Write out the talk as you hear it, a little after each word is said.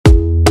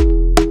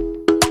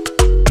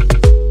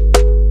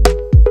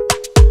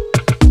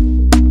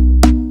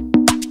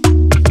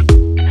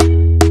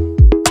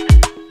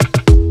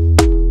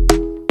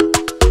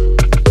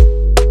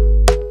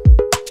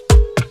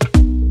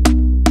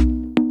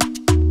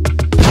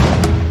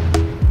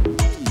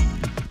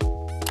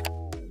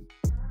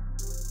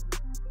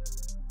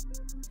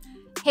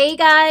Hey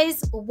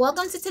guys,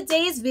 welcome to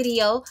today's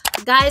video.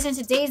 Guys, in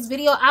today's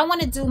video, I want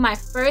to do my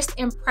first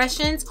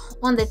impressions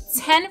on the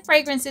 10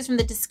 fragrances from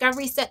the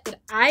discovery set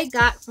that I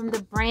got from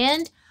the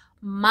brand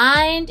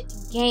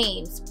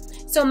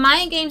Mindgames. So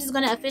Mindgames is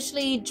going to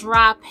officially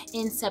drop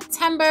in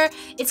September.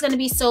 It's going to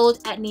be sold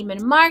at Neiman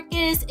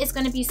Marcus. It's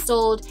going to be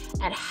sold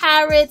at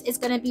Harrods. It's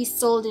going to be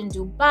sold in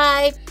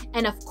Dubai.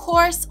 And of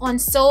course on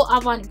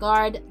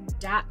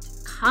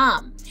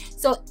soavantgarde.com.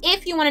 So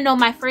if you want to know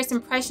my first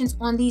impressions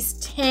on these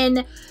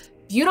 10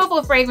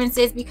 beautiful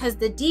fragrances, because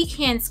the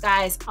decants,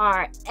 guys,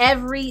 are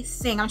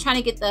everything. I'm trying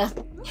to get the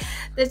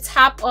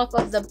top off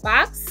of the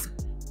box.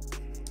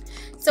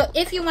 So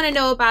if you want to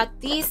know about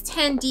these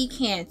 10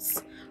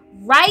 decants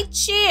right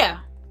here,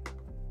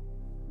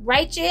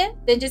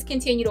 then just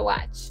continue to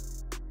watch.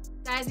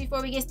 Guys,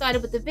 before we get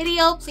started with the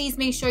video, please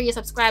make sure you're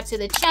subscribed to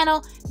the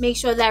channel. Make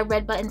sure that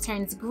red button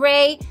turns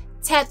gray.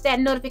 Tap that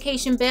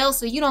notification bell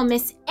so you don't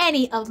miss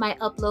any of my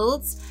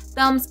uploads.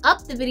 Thumbs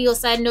up the video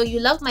so I know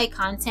you love my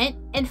content.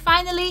 And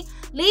finally,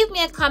 leave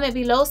me a comment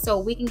below so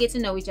we can get to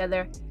know each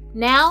other.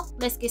 Now,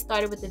 let's get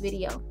started with the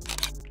video.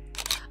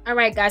 All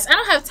right, guys, I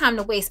don't have time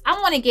to waste. I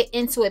want to get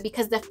into it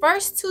because the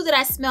first two that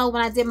I smelled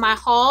when I did my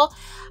haul,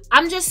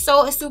 I'm just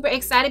so super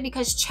excited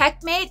because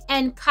Checkmate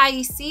and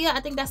CASSIOPEA, I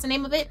think that's the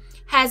name of it,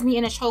 has me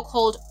in a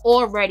chokehold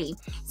already.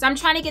 So I'm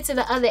trying to get to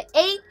the other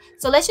 8.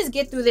 So let's just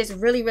get through this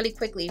really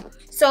quickly.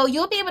 So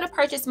you'll be able to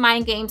purchase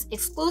Mindgames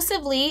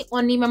exclusively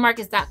on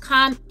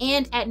NeimanMarcus.com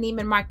and at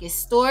Neiman Marcus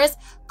stores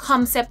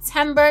come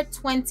September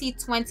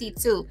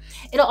 2022.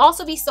 It'll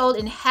also be sold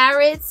in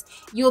Harrods.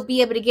 You'll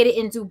be able to get it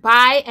in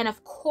Dubai and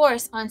of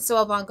course on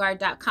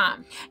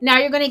soavantgarde.com. Now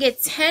you're going to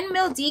get 10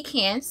 ml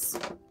decants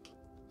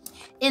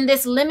in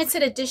this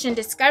limited edition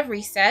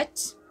discovery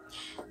set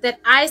that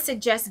I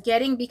suggest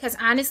getting because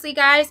honestly,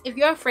 guys, if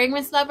you're a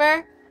fragrance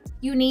lover,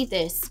 you need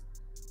this.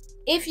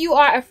 If you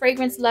are a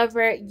fragrance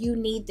lover, you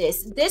need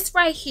this. This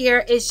right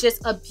here is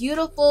just a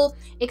beautiful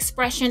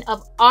expression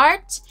of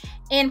art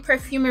and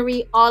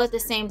perfumery all at the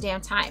same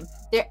damn time.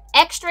 They're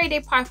extrait de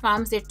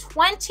parfums. They're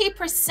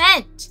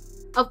 20%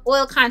 of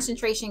oil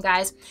concentration,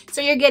 guys.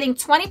 So you're getting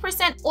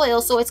 20% oil,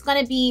 so it's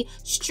going to be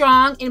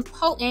strong and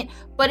potent,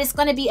 but it's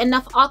going to be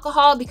enough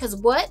alcohol because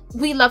what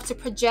we love to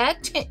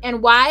project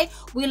and why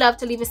we love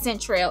to leave a scent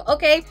trail.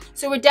 Okay,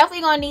 so we're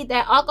definitely going to need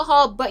that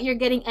alcohol, but you're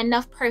getting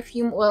enough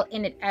perfume oil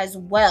in it as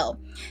well.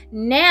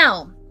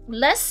 Now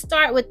let's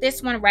start with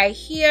this one right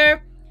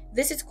here.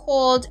 This is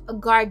called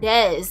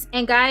Gardes,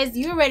 and guys,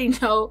 you already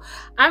know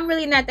I'm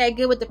really not that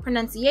good with the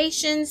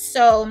pronunciation,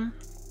 so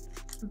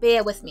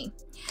bear with me.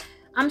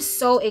 I'm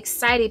so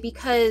excited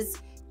because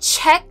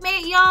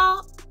Checkmate,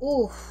 y'all,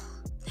 ooh,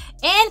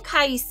 and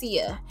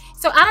CASSIOPEA.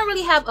 So I don't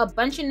really have a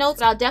bunch of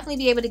notes, but I'll definitely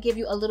be able to give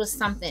you a little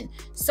something.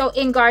 So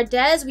in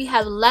Gardes, we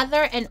have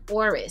leather and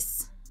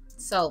orris.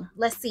 So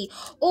let's see.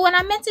 Oh, and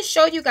I meant to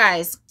show you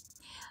guys.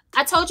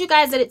 I told you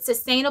guys that it's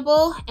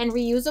sustainable and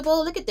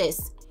reusable. Look at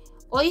this.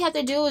 All you have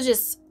to do is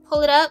just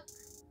pull it up.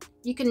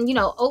 You can, you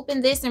know,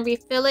 open this and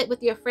refill it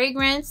with your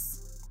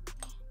fragrance.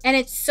 And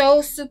it's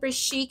so super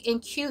chic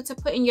and cute to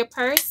put in your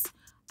purse.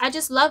 I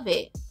just love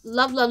it.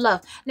 Love.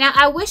 Now,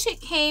 I wish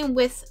it came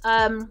with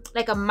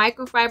like a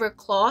microfiber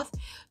cloth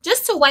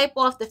just to wipe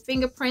off the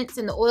fingerprints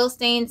and the oil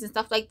stains and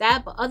stuff like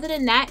that. But other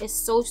than that, it's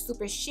so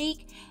super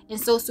chic and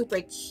so super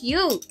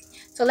cute.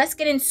 So let's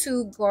get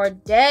into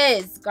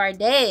Gardes.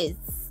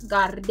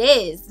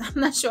 I'm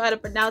not sure how to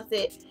pronounce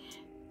it.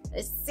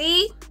 Let's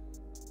see.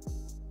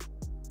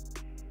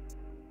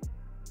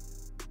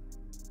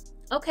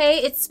 Okay,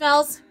 it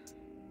smells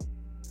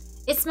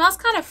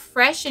kind of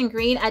fresh and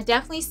green. I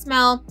definitely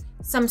smell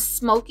some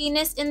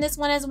smokiness in this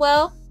one as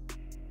well.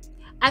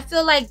 I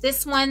feel like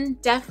this one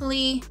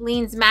definitely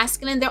leans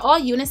masculine. They're all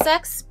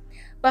unisex,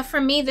 but for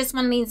me, this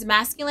one leans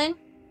masculine.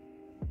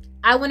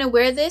 I want to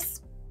wear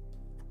this,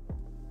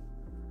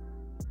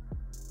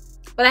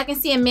 but I can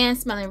see a man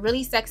smelling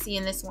really sexy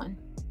in this one.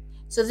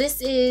 So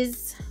this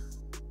is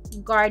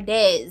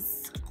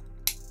Gardes.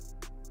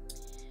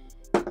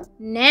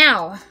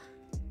 Now,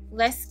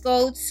 let's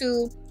go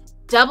to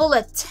Double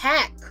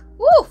Attack.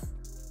 Woo!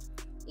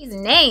 These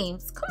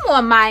names. Come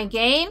on,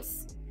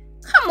 Mindgames.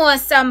 Come on,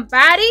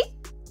 somebody.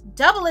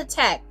 Double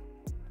Attack.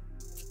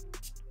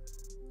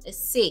 Let's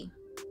see.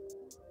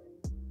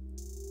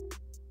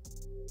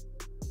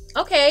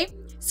 Okay,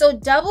 so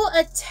Double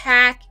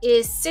Attack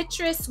is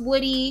citrus,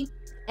 woody,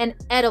 and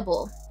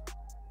edible.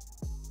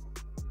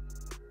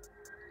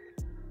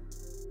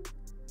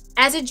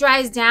 As it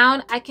dries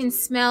down, I can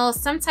smell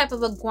some type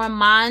of a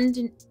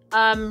gourmand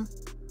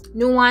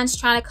nuance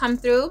trying to come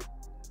through,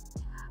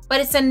 but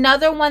it's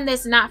another one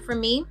that's not for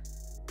me.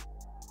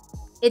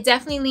 It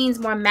definitely leans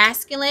more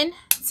masculine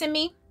to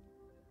me,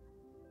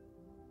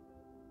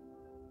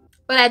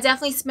 but I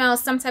definitely smell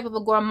some type of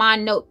a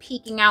gourmand note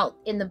peeking out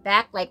in the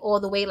back, like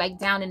all the way like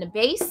down in the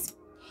base.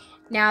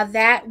 Now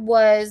that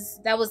was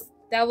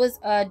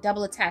a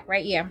Double Attack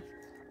right here.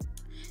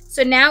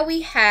 So now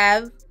we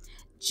have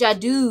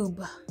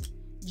Jadoob.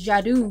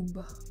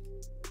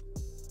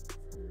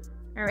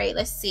 All right,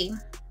 let's see.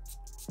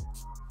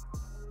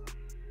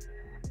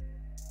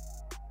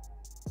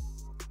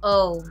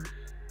 Oh,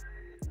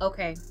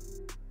 okay.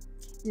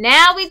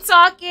 Now we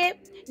talking.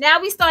 Now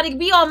we starting to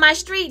be on my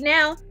street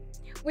now.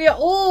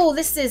 Oh,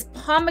 this is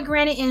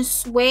pomegranate and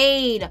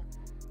suede.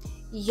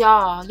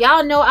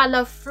 Y'all know I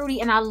love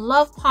fruity and I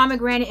love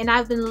pomegranate, and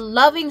I've been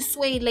loving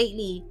suede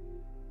lately.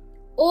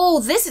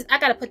 Oh, I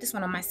gotta put this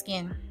one on my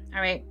skin.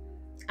 All right.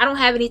 I don't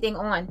have anything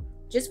on,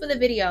 just for the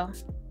video.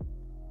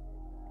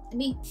 Let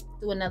me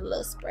do another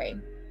little spray.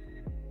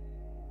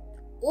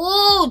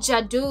 Oh,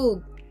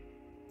 Jadoo.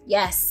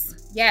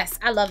 Yes. Yes,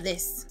 I love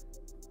this.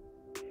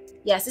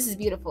 Yes, this is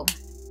beautiful.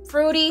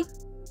 Fruity.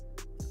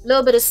 A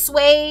little bit of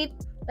suede.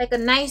 Like a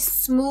nice,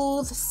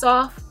 smooth,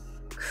 soft,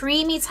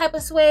 creamy type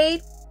of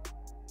suede.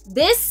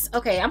 This,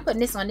 okay, I'm putting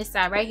this on this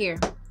side right here.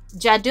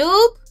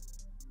 Jadoo.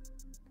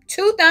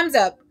 2 thumbs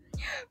up.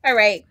 All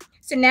right.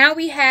 So now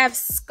we have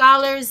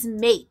Scholar's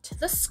Mate.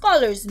 The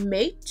Scholar's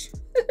Mate.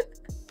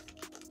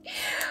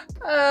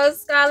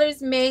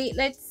 Scholar's Mate.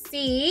 Let's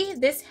see.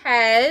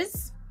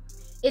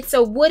 It's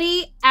a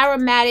woody,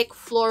 aromatic,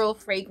 floral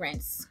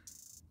fragrance.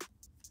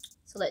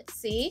 So let's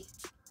see.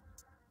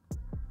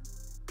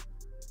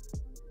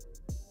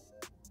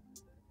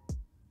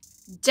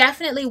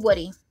 Definitely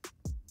woody.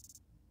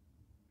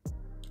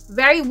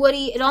 Very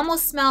woody. It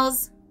almost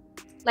smells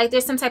like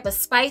there's some type of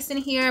spice in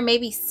here,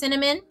 maybe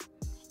cinnamon.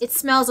 It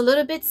smells a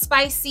little bit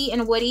spicy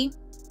and woody.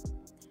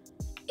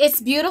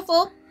 It's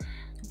beautiful,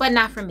 but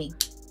not for me.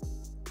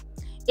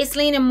 It's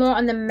leaning more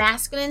on the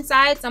masculine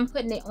side, so I'm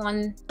putting it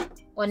on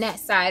that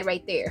side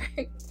right there.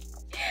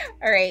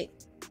 All right.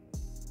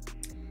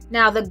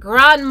 Now the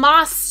Grand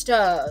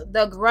Master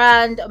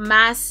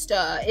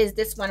is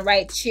this one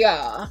right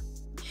here.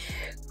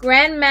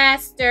 Grand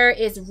Master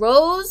is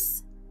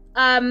Rose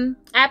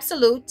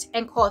Absolute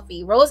and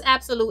Coffee. Rose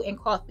Absolute and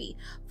Coffee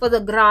for the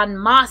Grand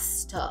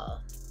Master.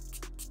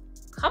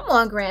 Come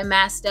on, Grand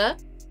Master.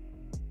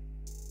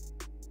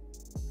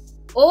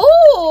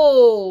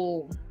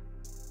 Oh,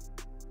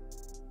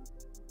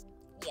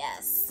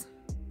 yes,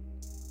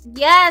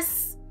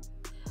 yes,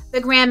 the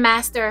Grand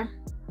Master.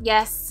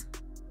 Yes,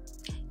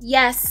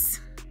 yes,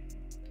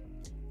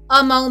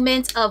 a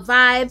moment, a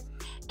vibe.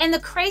 And the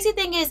crazy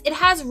thing is, it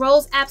has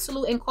Rose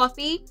Absolute and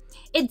Coffee.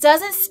 It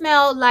doesn't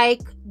smell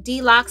like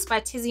DELOX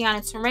by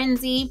Tiziana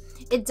Terenzi.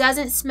 It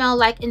doesn't smell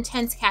like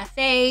Intense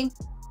Cafe.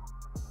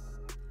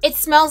 It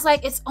smells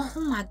like it's, oh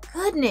my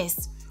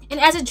goodness. And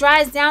as it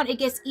dries down, it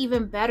gets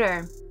even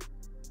better.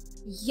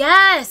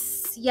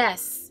 Yes,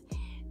 yes.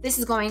 This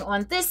is going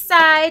on this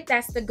side.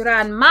 That's the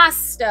Grand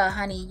Master,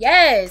 honey.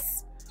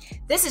 Yes.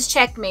 This is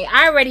Checkmate.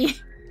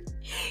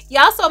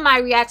 Y'all saw my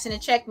reaction to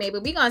Checkmate,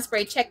 but we're going to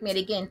spray Checkmate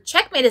again.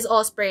 Checkmate is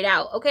all sprayed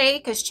out, okay?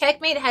 Because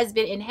Checkmate has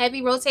been in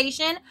heavy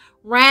rotation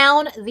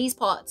round these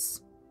parts.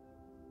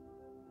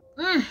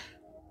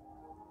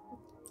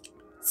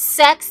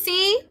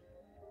 Sexy.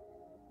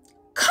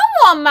 Come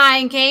on,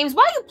 Mind Games.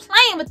 Why are you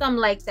playing with them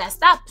like that?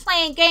 Stop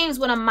playing games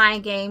with them,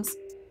 Mind Games.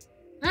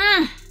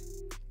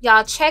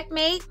 Y'all,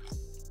 Checkmate.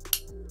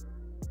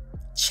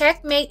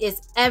 Checkmate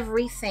is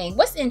everything.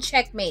 What's in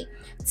Checkmate?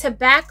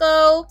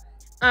 Tobacco,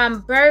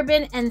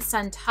 bourbon, and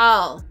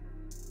santal.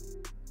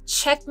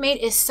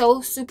 Checkmate is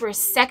so super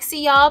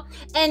sexy, y'all.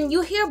 And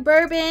you hear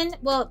bourbon.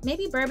 Well,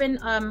 maybe bourbon.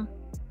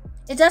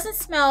 It doesn't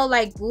smell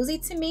like boozy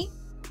to me.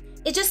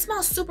 It just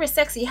smells super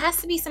sexy. It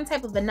has to be some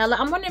type of vanilla.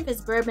 I'm wondering if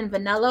it's bourbon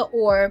vanilla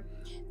or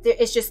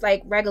it's just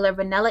like regular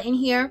vanilla in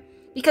here.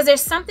 Because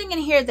there's something in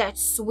here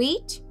that's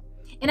sweet.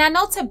 And I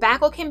know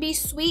tobacco can be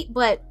sweet,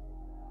 but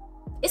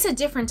it's a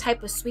different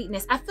type of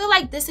sweetness. I feel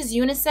like this is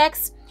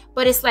unisex,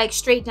 but it's like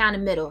straight down the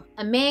middle.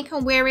 A man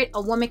can wear it.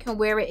 A woman can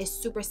wear it. It's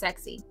super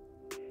sexy.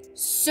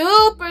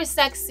 Super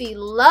sexy.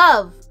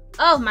 Love.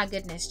 Oh my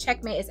goodness.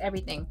 Checkmate is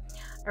everything.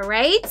 All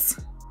right.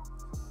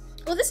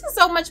 Well, this is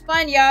so much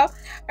fun, y'all.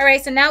 All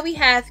right, so now we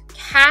have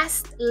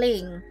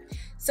Castling.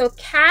 So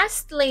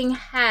Castling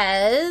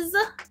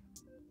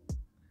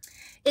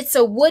it's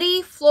a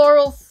woody,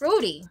 floral,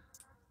 fruity.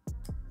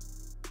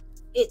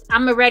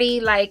 I'm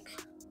already like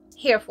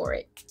here for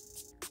it.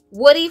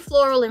 Woody,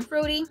 floral, and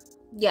fruity.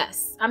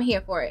 Yes, I'm here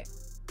for it.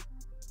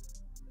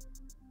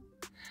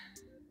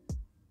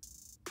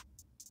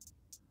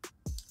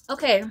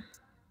 Okay.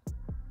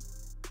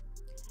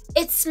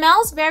 It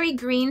smells very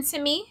green to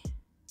me.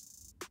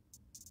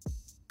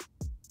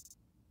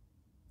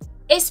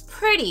 It's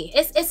pretty.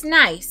 It's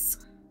nice.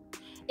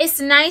 It's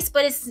nice,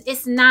 but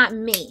it's not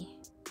me.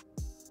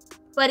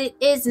 But it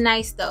is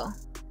nice though.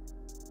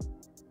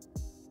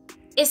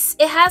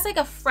 It has like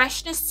a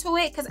freshness to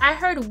it because I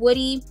heard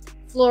woody,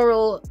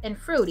 floral, and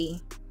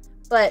fruity.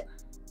 But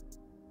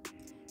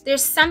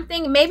there's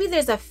something, maybe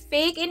there's a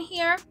fig in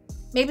here.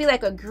 Maybe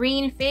like a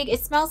green fig. It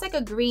smells like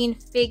a green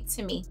fig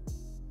to me.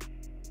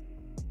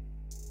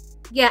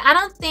 Yeah, I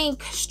don't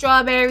think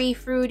strawberry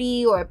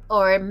fruity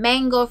or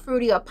mango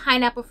fruity or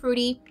pineapple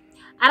fruity.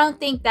 I don't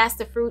think that's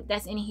the fruit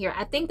that's in here.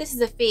 I think this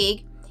is a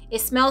fig. It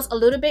smells a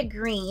little bit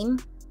green.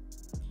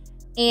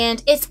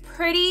 And it's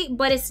pretty,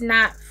 but it's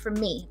not for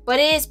me. But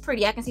it is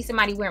pretty. I can see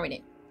somebody wearing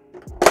it.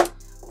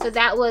 So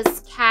that was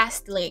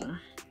Castling.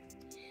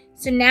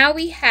 So now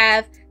we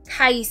have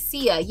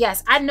Caicia.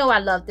 Yes, I know I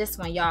love this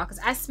one, y'all, because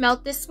I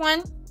smelled this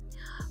one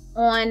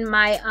on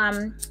my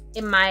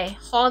in my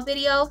haul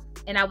video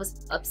and I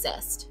was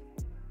obsessed.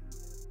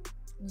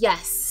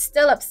 Yes,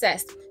 still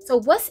obsessed. So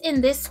what's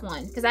in this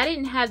one? Because I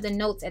didn't have the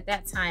notes at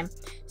that time.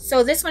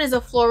 So this one is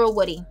a floral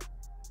woody.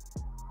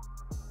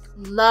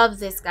 Love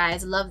this,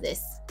 guys. Love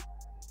this.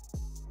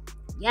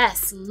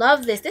 Yes,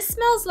 love this. This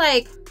smells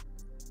like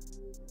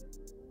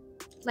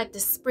the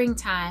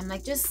springtime.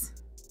 Like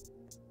just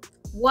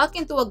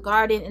walking through a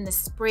garden in the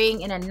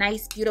spring in a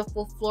nice,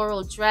 beautiful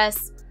floral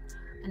dress.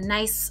 A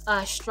nice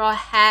straw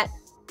hat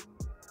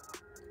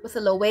with a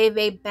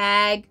Loewe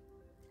bag.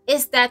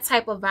 It's that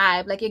type of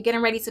vibe. Like you're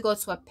getting ready to go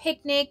to a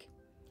picnic,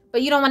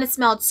 but you don't want to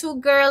smell too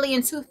girly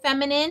and too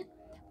feminine,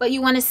 but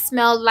you want to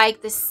smell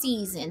like the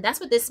season. That's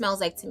what this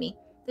smells like to me.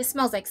 This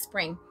smells like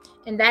spring.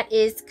 And that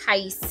is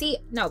Caicia.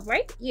 No,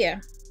 right? Yeah.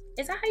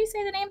 Is that how you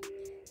say the name?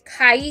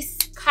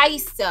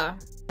 Caicia.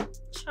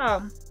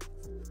 Oh.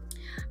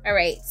 All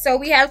right. So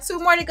we have 2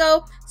 more to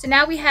go. So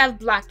now we have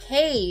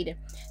Blockade.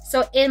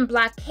 So in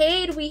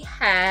Blockade, we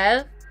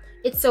have,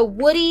 it's a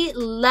woody,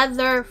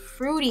 leather,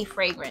 fruity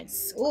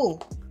fragrance. Ooh.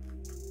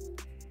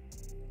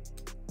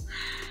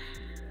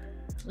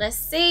 Let's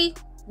see.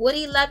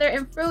 Woody, leather,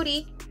 and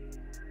fruity.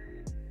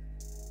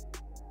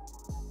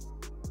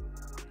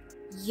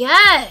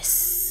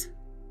 Yes.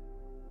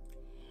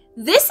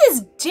 This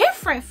is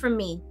different for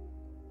me.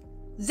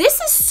 This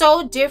is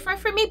so different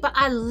for me, but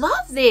I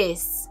love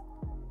this.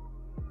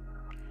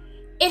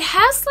 It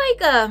has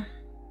like a...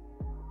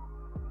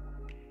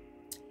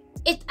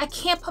 I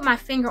can't put my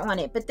finger on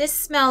it, but this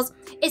smells,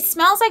 it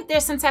smells like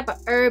there's some type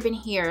of herb in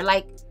here,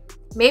 like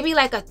maybe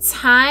like a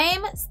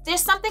thyme.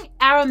 There's something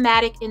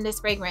aromatic in this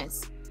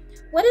fragrance.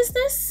 What is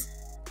this?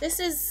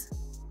 This is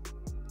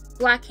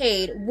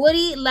Blockade,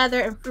 woody, leather,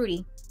 and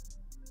fruity.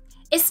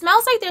 It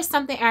smells like there's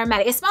something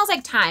aromatic. It smells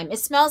like thyme. It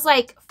smells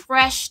like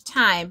fresh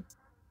thyme.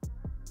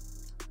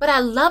 But I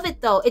love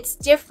it though. It's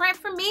different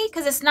for me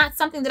because it's not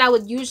something that I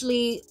would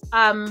usually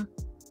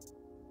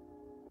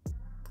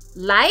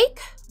like.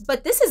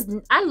 But this is,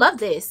 I love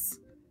this.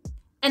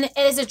 And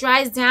as it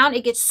dries down,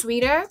 it gets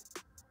sweeter.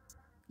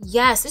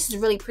 Yes, this is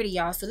really pretty,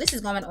 y'all. So this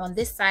is going on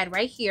this side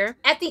right here.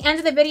 At the end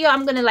of the video,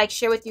 I'm going to like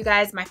share with you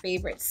guys my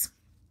favorites.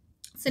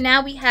 So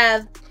now we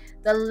have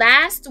the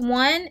last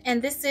one.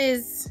 And this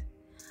is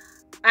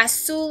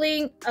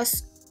Asuli's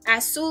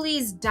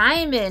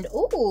Diamond.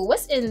 Ooh,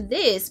 what's in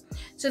this?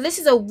 So this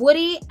is a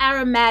woody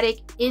aromatic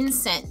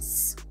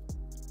incense.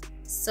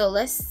 So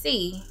let's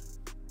see.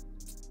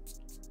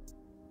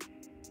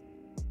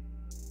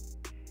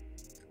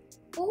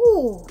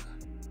 Ooh,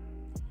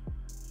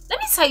 let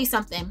me tell you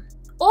something.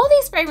 All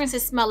these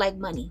fragrances smell like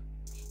money.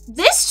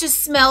 This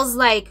just smells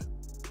like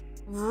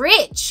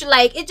rich.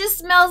 Like it just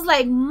smells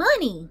like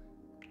money.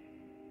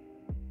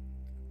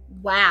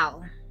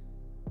 Wow.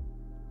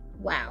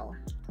 Wow.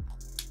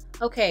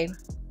 Okay.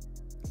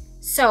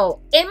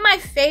 So in my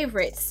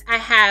favorites, I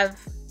have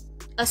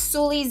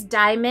Asuli's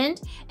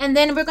Diamond. And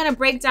then we're going to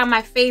break down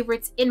my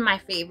favorites in my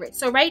favorites.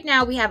 So right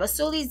now we have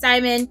Asuli's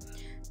Diamond,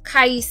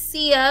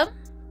 Caicia,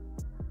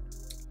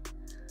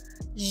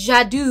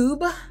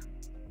 Jadoub,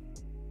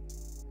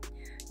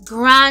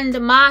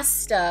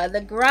 Grandmaster.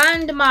 The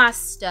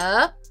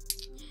Grandmaster.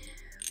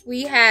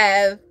 We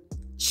have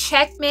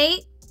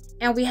Checkmate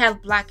and we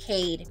have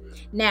Blockade.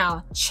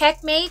 Now,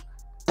 Checkmate,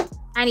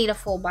 I need a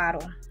full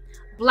bottle.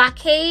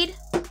 Blockade,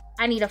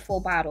 I need a full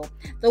bottle.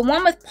 The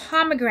one with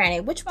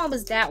pomegranate, which one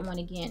was that one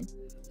again?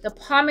 The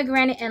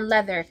pomegranate and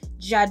leather,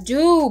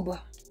 Jadoub,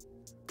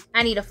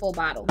 I need a full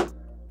bottle.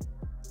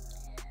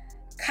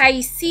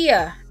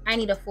 Caicia, I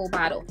need a full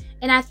bottle.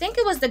 And I think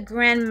it was the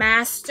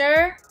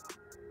Grandmaster,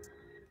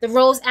 the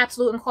Rose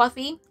Absolute and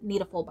Coffee,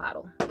 need a full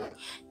bottle.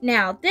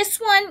 Now, this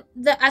one,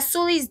 the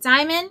Asuli's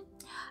Diamond,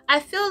 I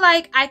feel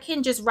like I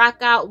can just rock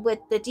out with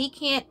the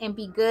decant and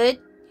be good.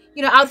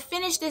 You know, I would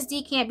finish this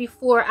decant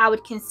before I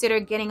would consider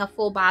getting a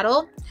full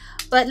bottle.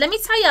 But let me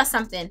tell y'all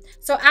something.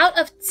 So out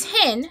of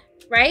 10,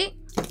 right?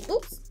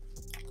 Oops.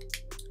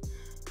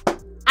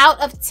 Out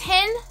of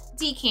 10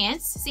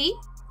 decants, see?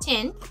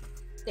 10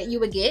 that you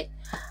would get.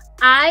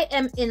 I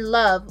am in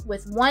love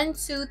with 1,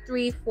 2,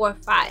 3, 4,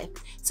 5.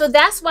 So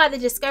that's why the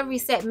discovery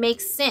set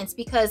makes sense,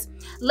 because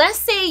let's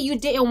say you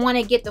didn't want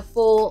to get the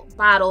full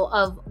bottle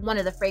of one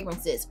of the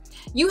fragrances.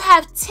 You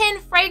have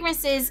 10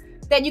 fragrances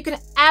that you can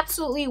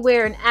absolutely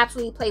wear and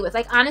absolutely play with.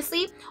 Like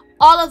honestly,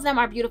 all of them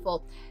are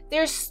beautiful.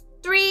 There's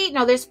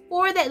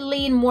 4 that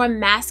lean more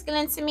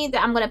masculine to me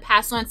that I'm going to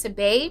pass on to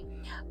Bae.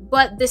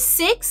 But the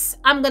 6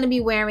 I'm going to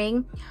be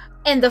wearing.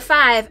 And the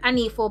 5 I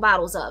need full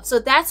bottles of. So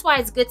that's why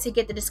it's good to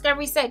get the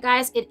discovery set,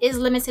 guys. It is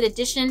limited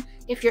edition.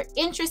 If you're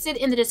interested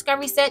in the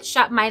discovery set,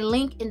 shop my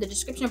link in the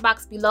description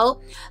box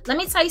below. Let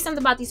me tell you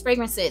something about these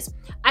fragrances.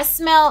 I'm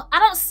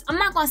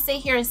not gonna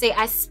sit here and say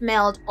I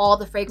smelled all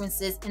the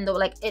fragrances in the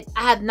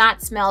I have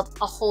not smelled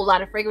a whole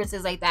lot of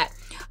fragrances like that.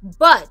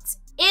 But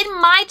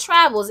in my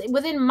travels,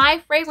 within my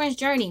fragrance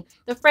journey,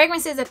 the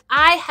fragrances that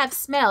I have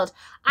smelled,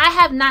 I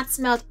have not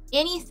smelled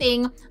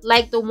anything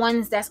like the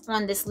ones that's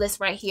on this list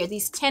right here.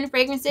 These 10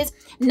 fragrances,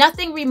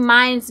 nothing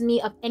reminds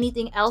me of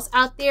anything else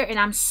out there, and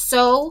I'm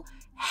so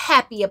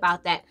happy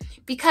about that,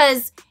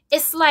 because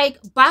it's like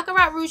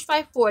Baccarat Rouge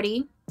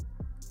 540,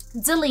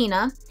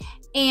 DELINA,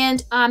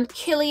 and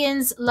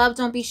Killian's Love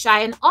Don't Be Shy,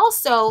 and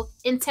also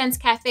Intense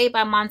Cafe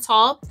by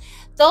Montal.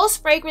 Those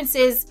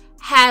fragrances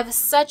have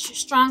such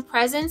strong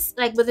presence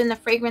like within the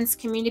fragrance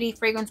community,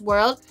 fragrance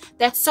world,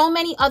 that so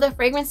many other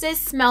fragrances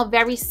smell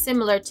very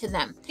similar to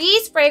them.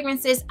 These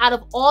fragrances, out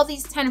of all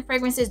these 10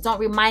 fragrances, don't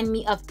remind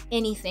me of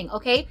anything,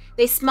 okay?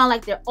 They smell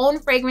like their own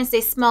fragrance.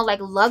 They smell like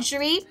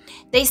luxury.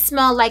 They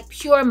smell like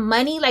pure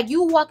money. Like,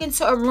 you walk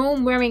into a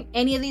room wearing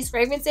any of these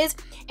fragrances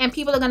and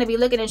people are going to be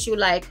looking at you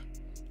like,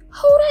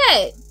 who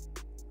that?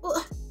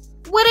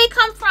 Where they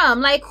come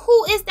from? Like,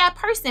 who is that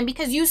person?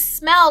 Because you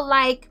smell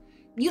like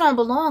you don't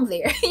belong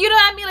there. You know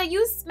what I mean? Like,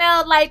 you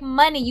smell like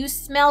money. You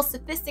smell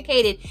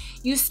sophisticated.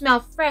 You smell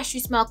fresh.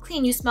 You smell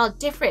clean. You smell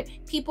different.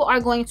 People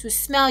are going to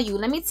smell you.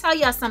 Let me tell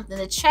y'all something.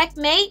 The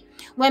checkmate,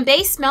 when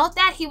Bay smelled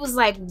that, he was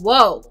like,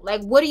 whoa,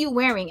 like, what are you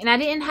wearing? And I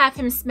didn't have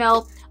him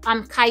smell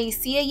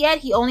Caicia yet.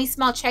 He only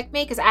smelled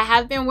Checkmate because I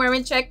have been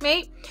wearing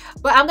Checkmate.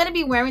 But I'm going to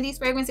be wearing these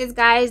fragrances,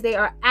 guys. They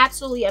are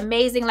absolutely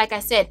amazing. Like I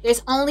said,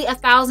 there's only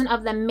 1,000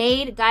 of them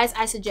made. Guys,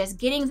 I suggest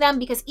getting them,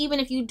 because even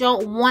if you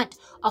don't want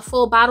a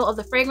full bottle of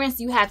the fragrance,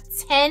 you have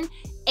 10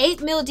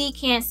 8ml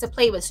decants to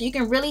play with. So you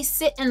can really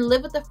sit and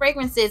live with the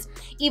fragrances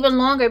even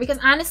longer. Because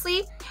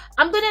honestly,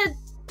 I'm going to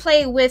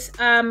play with,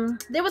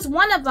 there was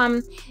one of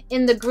them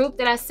in the group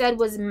that I said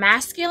was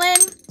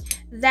masculine,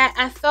 that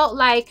I felt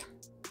like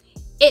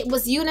it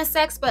was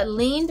unisex but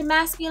leaned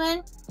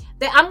masculine,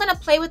 that I'm gonna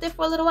play with it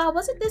for a little while.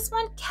 Was it this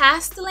one?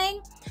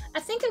 Castling?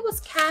 I think it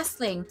was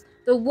Castling.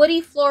 The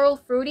woody, floral,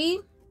 fruity.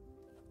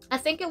 I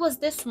think it was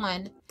this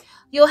one.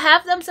 You'll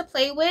have them to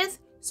play with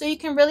so you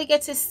can really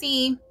get to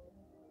see,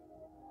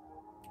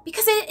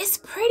 because it is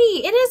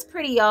pretty. It is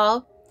pretty,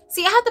 y'all.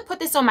 See, I have to put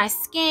this on my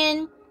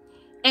skin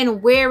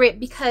and wear it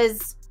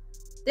because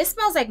this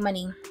smells like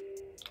money.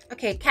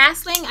 Okay,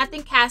 Castling. I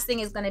think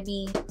Castling is gonna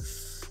be,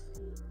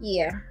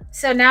 yeah.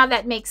 So now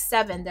that makes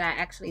 7 that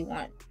I actually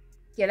want.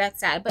 Yeah,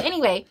 that's sad. But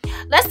anyway,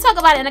 let's talk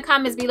about it in the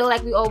comments below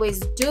like we always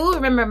do.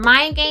 Remember,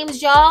 Mind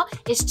Games, y'all,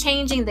 is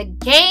changing the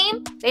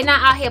game. They're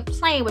not out here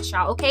playing with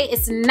y'all, okay?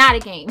 It's not a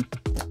game.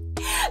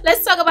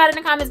 Let's talk about it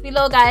in the comments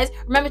below, guys.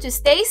 Remember to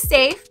stay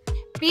safe,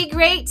 be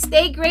great,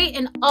 stay great,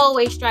 and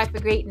always strive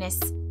for greatness.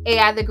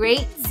 AI the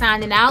Great,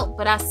 signing out,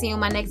 but I'll see you in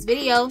my next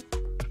video.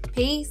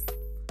 Peace.